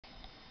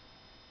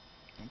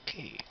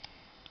Okay,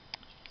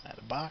 add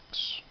a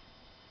box.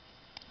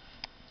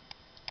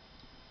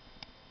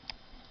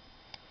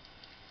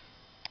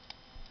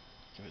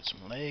 Give it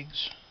some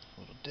legs,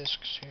 little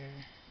discs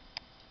here.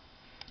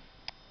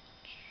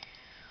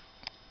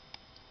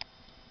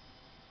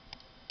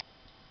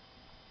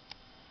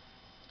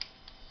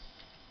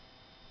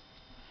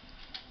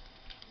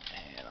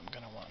 And I'm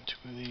gonna want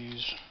 2 of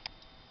these.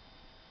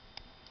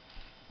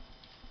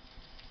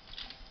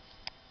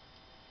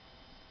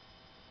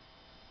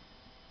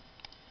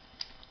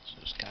 So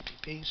just copy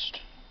paste.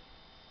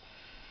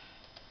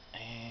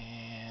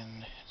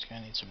 And it's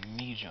gonna need some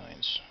knee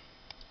joints.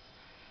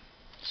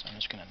 So I'm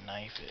just gonna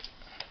knife it.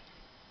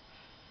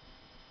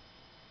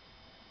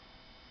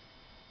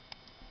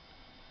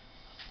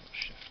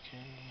 Shift K.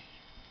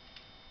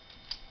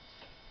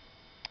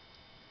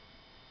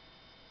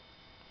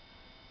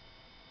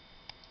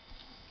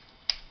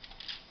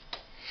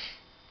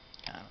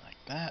 Kind of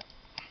like that.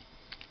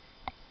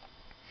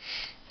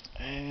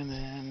 And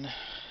then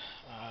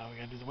we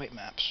gotta do the weight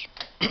maps.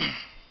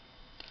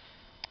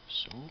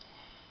 So I'm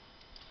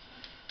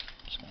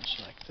just gonna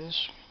select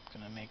this.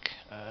 I'm gonna make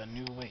a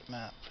new weight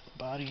map for the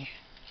body.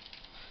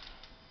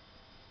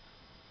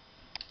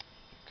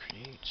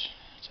 Create.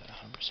 It's at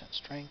 100%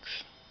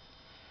 strength.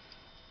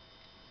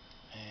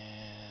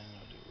 And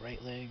we'll do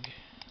right leg.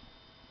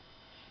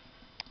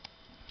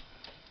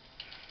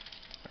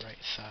 Right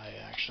thigh,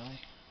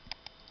 actually.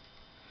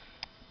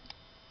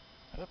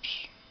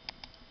 Oops.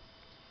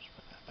 Just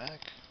put that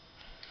back.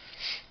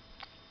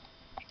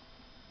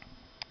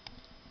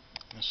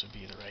 This would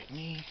be the right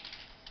knee.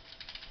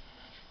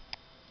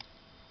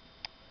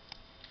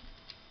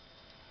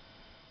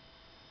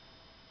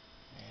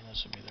 And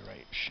this would be the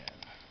right shin.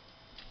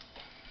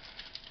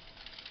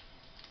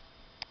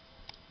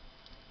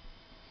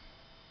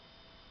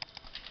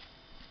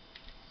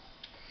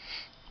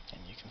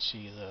 And you can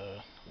see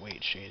the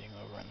weight shading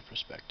over in the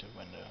perspective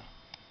window.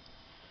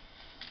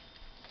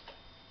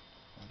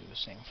 I'll do the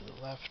same for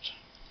the left.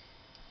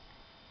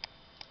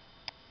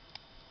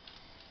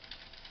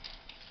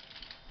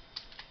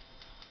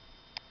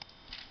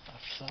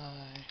 Left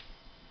thigh.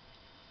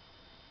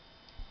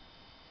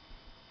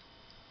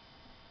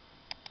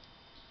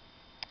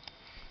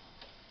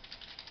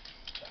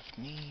 Left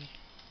knee.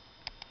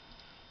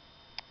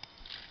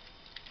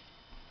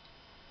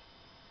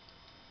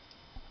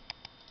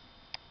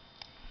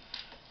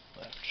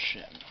 Left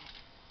shin.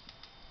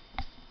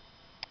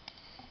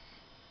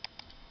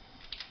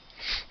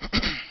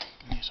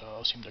 These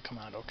all seem to come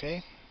out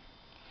okay.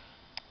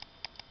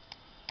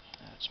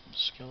 Add some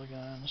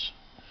skeletons.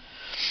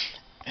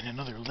 And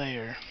another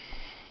layer,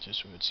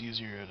 just so it's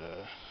easier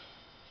to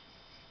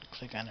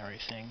click on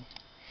everything.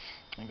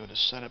 And go to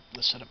setup,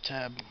 the setup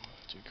tab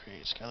to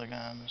create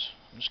skeletons.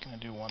 I'm just gonna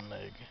do one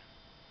leg.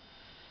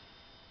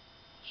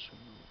 So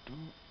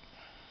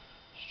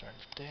start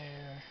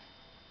there.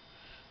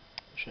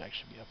 It should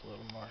actually be up a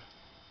little more.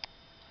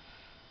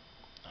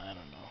 I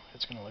don't know.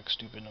 It's gonna look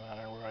stupid no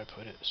matter where I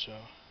put it, so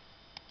I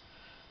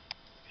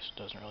guess it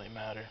doesn't really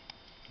matter.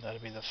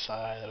 That'll be the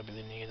thigh, that'll be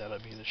the knee, that'll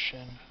be the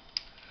shin.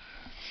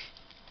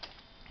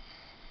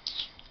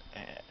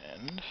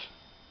 And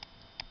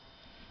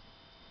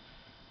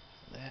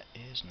that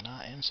is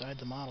not inside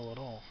the model at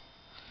all.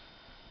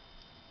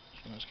 So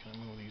I'm just gonna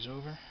move these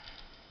over.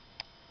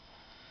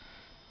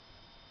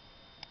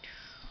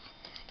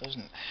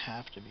 Doesn't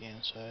have to be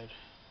inside,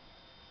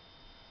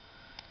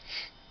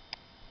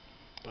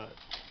 but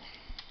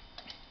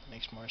it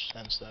makes more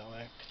sense that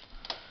way.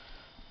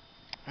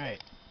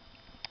 Alright,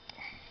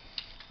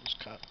 just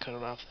cut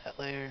it off that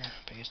layer,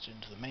 paste it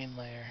into the main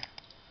layer.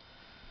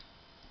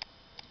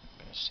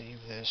 I'm going to save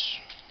this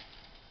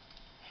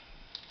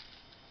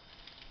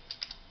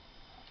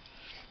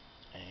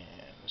and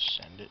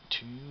send it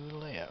to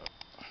layout.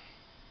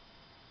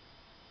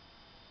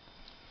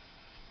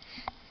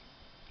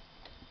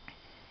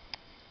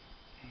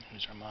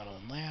 Here's our model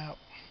and layout.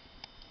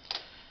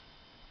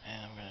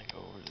 And I'm going to go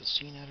over to the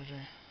scene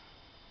editor,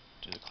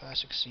 do the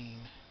classic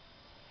scene.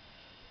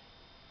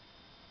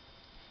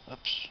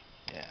 Oops,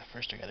 yeah,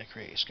 first I got to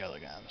create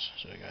skeletons.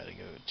 So I got to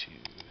go to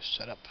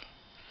setup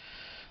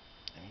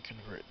and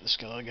convert the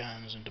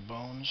skeletons into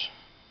bones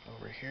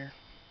over here.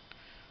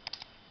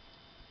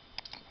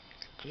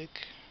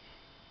 Click,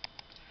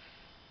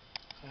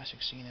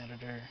 classic scene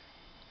editor,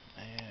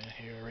 and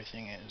here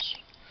everything is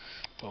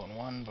bone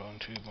 1, bone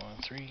 2, bone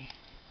 3.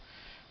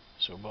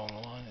 So bone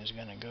 1 is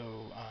going to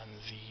go on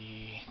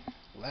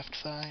the left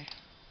thigh,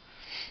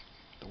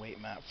 the weight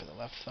map for the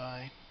left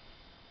thigh.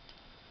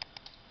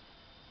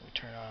 We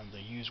turn on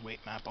the use weight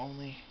map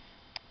only,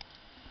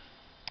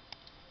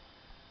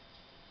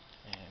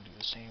 and do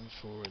the same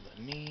for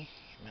the knee,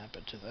 map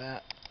it to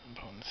that.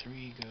 Bone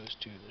 3 goes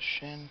to the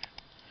shin,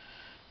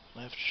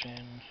 left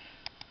shin,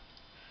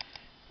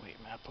 weight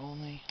map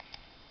only,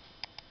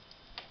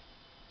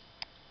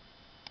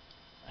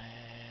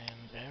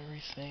 and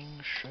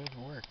everything should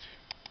work.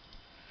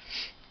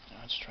 Now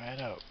let's try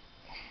it out.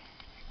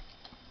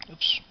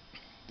 Oops,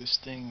 this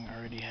thing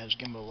already has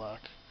gimbal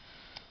lock,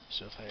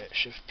 so if I hit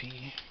Shift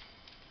P,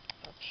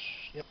 Oops,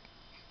 yep.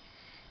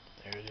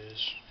 There it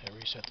is. I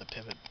reset the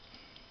pivot.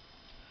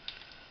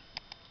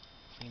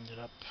 Cleaned it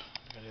up.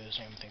 I'm gonna do the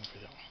same thing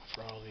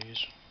for all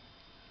these.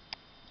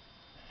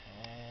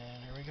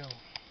 And here we go.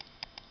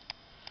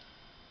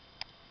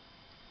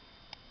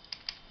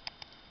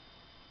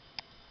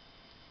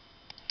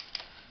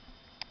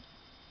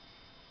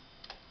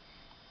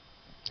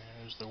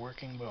 There's the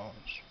working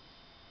bones.